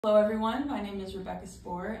Hello everyone, my name is Rebekah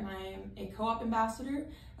and I am a co-op ambassador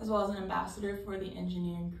as well as an ambassador for the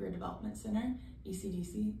Engineering Career Development Center,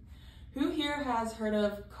 ECDC. Who here has heard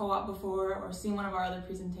of co-op before or seen one of our other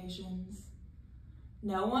presentations?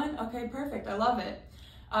 No one? Okay, perfect, I love it.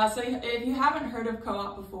 So if you haven't heard of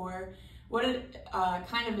co-op before, what it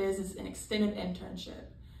kind of is an extended internship.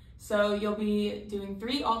 So you'll be doing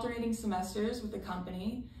 3 alternating semesters with the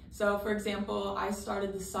company. So for example, I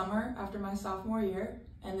started this summer after my sophomore year,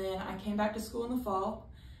 and then I came back to school in the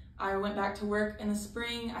fall. I went back to work in the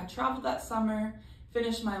spring. I traveled that summer,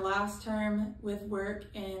 finished my last term with work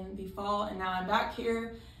in the fall, and now I'm back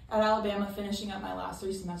here at Alabama finishing up my last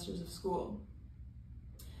 3 semesters of school.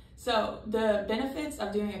 So the benefits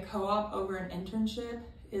of doing a co-op over an internship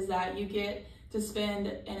is that you get to spend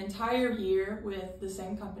an entire year with the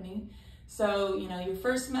same company. So, your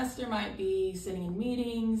first semester might be sitting in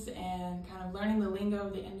meetings and kind of learning the lingo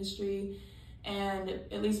of the industry. And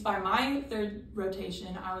at least by my 3rd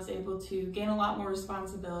rotation, I was able to gain a lot more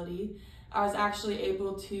responsibility. I was actually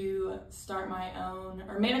able to start my own,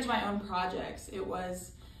 or manage my own projects. It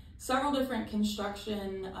was several different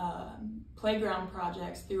construction playground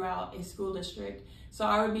projects throughout a school district. So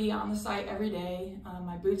I would be on the site every day,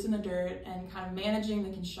 my boots in the dirt, and kind of managing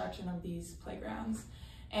the construction of these playgrounds.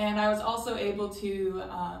 And I was also able to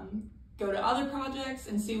go to other projects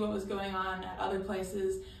and see what was going on at other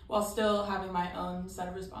places while still having my own set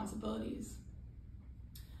of responsibilities.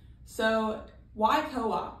 So why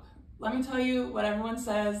co-op? Let me tell you what everyone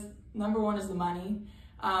says. Number 1 is the money.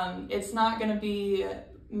 It's not going to be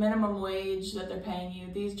minimum wage that they're paying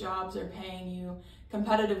you. These jobs are paying you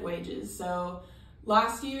competitive wages. So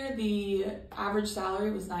last year, the average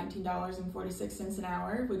salary was $19.46 an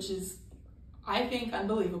hour, which is, I think,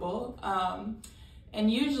 unbelievable. And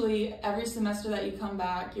usually every semester that you come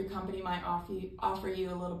back, your company might offer you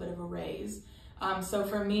a little bit of a raise. So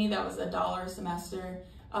for me, that was $1 a semester.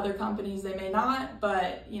 Other companies, they may not,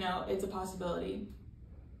 but it's a possibility.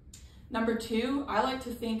 Number 2, I like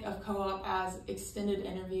to think of co-op as extended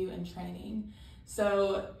interview and training.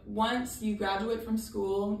 So once you graduate from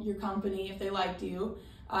school, your company, if they liked you,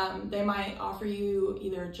 they might offer you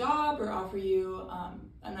either a job or offer you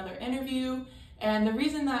another interview. And the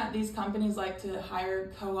reason that these companies like to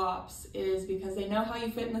hire co-ops is because they know how you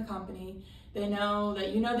fit in the company. They know that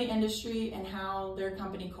you know the industry and how their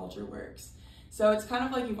company culture works. So it's kind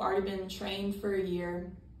of like you've already been trained for a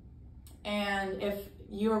year. And if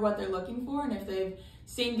you are what they're looking for, and if they've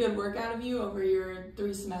seen good work out of you over your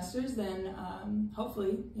 3 semesters, then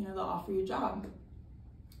hopefully, they'll offer you a job.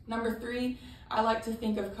 Number 3, I like to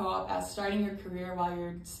think of co-op as starting your career while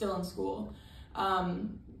you're still in school.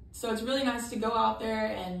 So it's really nice to go out there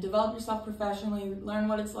and develop yourself professionally, learn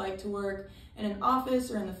what it's like to work in an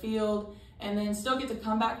office or in the field, and then still get to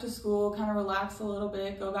come back to school, kind of relax a little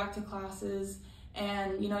bit, go back to classes,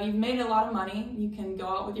 and you've made a lot of money. You can go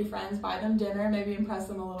out with your friends, buy them dinner, maybe impress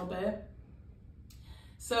them a little bit.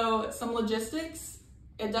 So some logistics,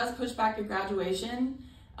 it does push back your graduation.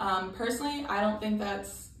 Personally, I don't think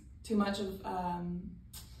that's too much of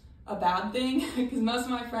a bad thing because most of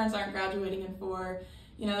my friends aren't graduating in 4.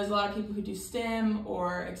 There's a lot of people who do STEM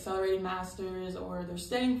or accelerated masters, or they're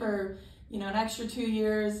staying for, an extra 2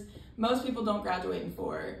 years. Most people don't graduate in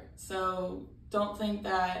 4. So don't think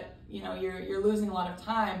that, you're losing a lot of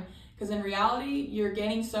time, because in reality, you're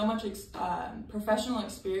gaining so much professional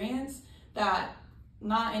experience that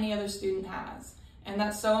not any other student has. And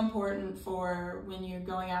that's so important for when you're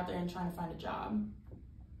going out there and trying to find a job.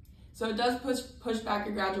 So it does push back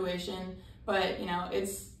your graduation, but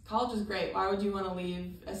college is great. Why would you want to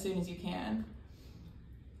leave as soon as you can?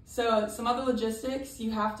 So some other logistics,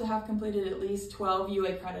 you have to have completed at least 12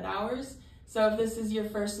 UA credit hours. So if this is your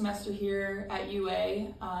first semester here at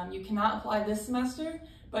UA, you cannot apply this semester,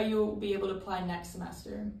 but you'll be able to apply next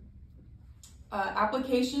semester.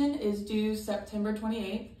 Application is due September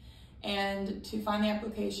 28th. And to find the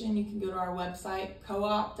application, you can go to our website,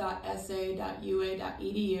 coop.sa.ua.edu.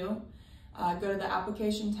 Go to the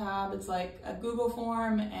application tab. It's like a Google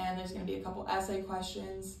form, and there's going to be a couple essay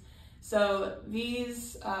questions. So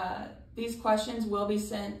these questions will be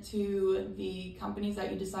sent to the companies that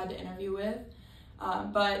you decide to interview with.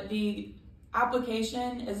 But the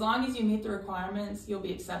application, as long as you meet the requirements, you'll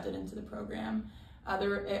be accepted into the program.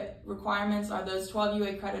 The requirements are those 12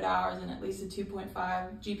 UA credit hours and at least a 2.5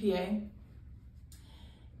 GPA.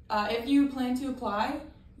 If you plan to apply,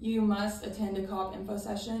 you must attend a co-op info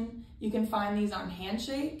session. You can find these on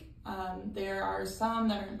Handshake. There are some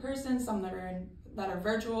that are in person, some that are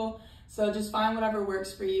virtual. So just find whatever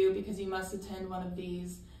works for you, because you must attend one of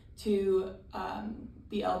these to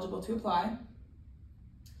be eligible to apply.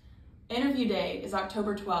 interview day is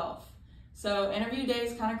October 12th. So interview day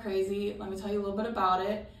is kind of crazy. Let me tell you a little bit about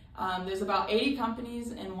it. There's about 80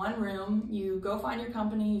 companies in one room. You go find your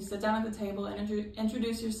company, you sit down at the table,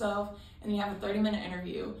 introduce yourself, and you have a 30-minute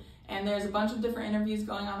interview. And there's a bunch of different interviews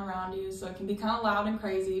going on around you, so it can be kind of loud and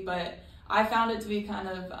crazy, but I found it to be kind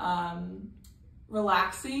of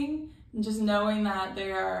relaxing, and just knowing that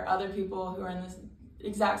there are other people who are in this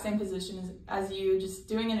exact same position as you, just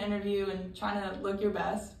doing an interview and trying to look your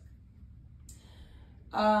best.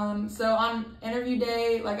 So on interview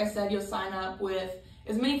day, like I said, you'll sign up with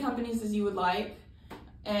as many companies as you would like,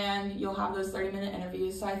 and you'll have those 30-minute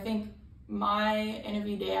interviews. So I think my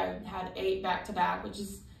interview day, I had 8 back-to-back, which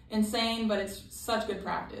is insane, but it's such good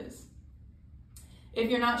practice. If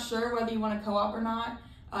you're not sure whether you want to co-op or not,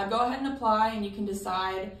 go ahead and apply, and you can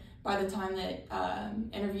decide by the time that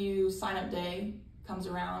interview sign-up day comes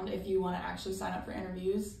around if you want to actually sign up for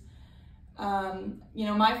interviews. You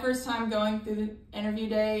know, my first time going through the interview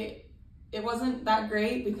day, it wasn't that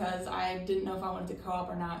great because I didn't know if I wanted to co-op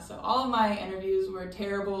or not. So all of my interviews were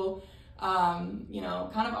terrible, you know,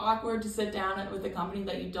 kind of awkward to sit down with a company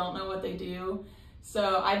that you don't know what they do.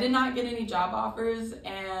 So I did not get any job offers,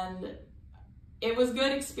 and it was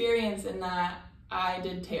good experience in that I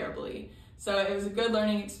did terribly. So it was a good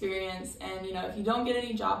learning experience, and you know, if you don't get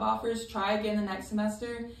any job offers, try again the next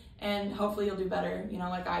semester and hopefully you'll do better, you know,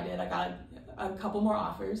 like I did. I got a couple more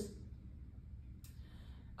offers.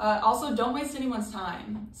 Also, don't waste anyone's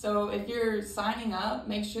time. So if you're signing up,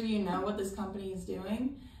 make sure you know what this company is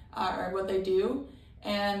doing or what they do.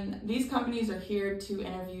 And these companies are here to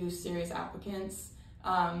interview serious applicants.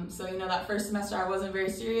 So, you know, that first semester I wasn't very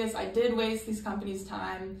serious. I did waste these companies'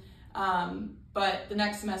 time, but the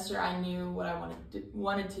next semester I knew what I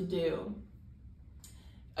wanted to do.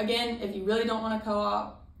 Again, if you really don't want to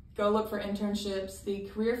co-op, go look for internships. The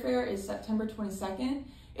career fair is September 22nd.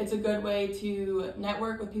 It's a good way to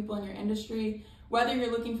network with people in your industry. Whether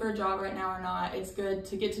you're looking for a job right now or not, it's good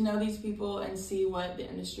to get to know these people and see what the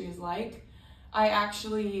industry is like. I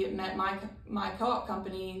actually met my co-op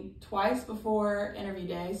company twice before interview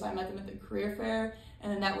day. So I met them at the career fair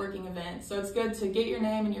and a networking event. So it's good to get your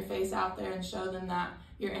name and your face out there and show them that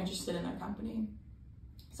you're interested in their company.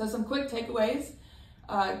 So some quick takeaways.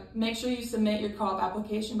 Make sure you submit your co-op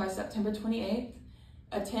application by September 28th.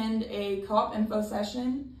 Attend a co-op info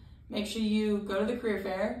session. Make sure you go to the career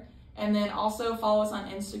fair, and then also follow us on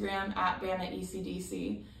Instagram at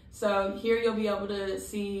BamaECDC. So here you'll be able to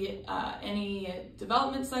see any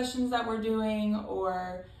development sessions that we're doing,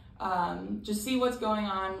 or just see what's going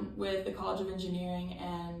on with the College of Engineering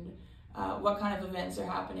and what kind of events are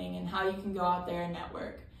happening and how you can go out there and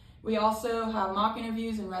network. We also have mock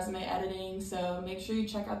interviews and resume editing, so make sure you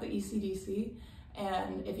check out the ECDC.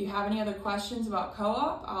 And if you have any other questions about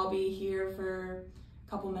co-op, I'll be here for a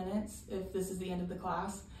couple minutes if this is the end of the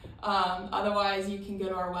class. Otherwise, you can go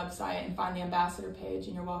to our website and find the ambassador page,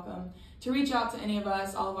 and you're welcome to reach out to any of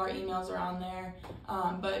us. All of our emails are on there.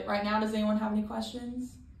 But right now, does anyone have any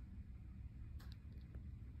questions?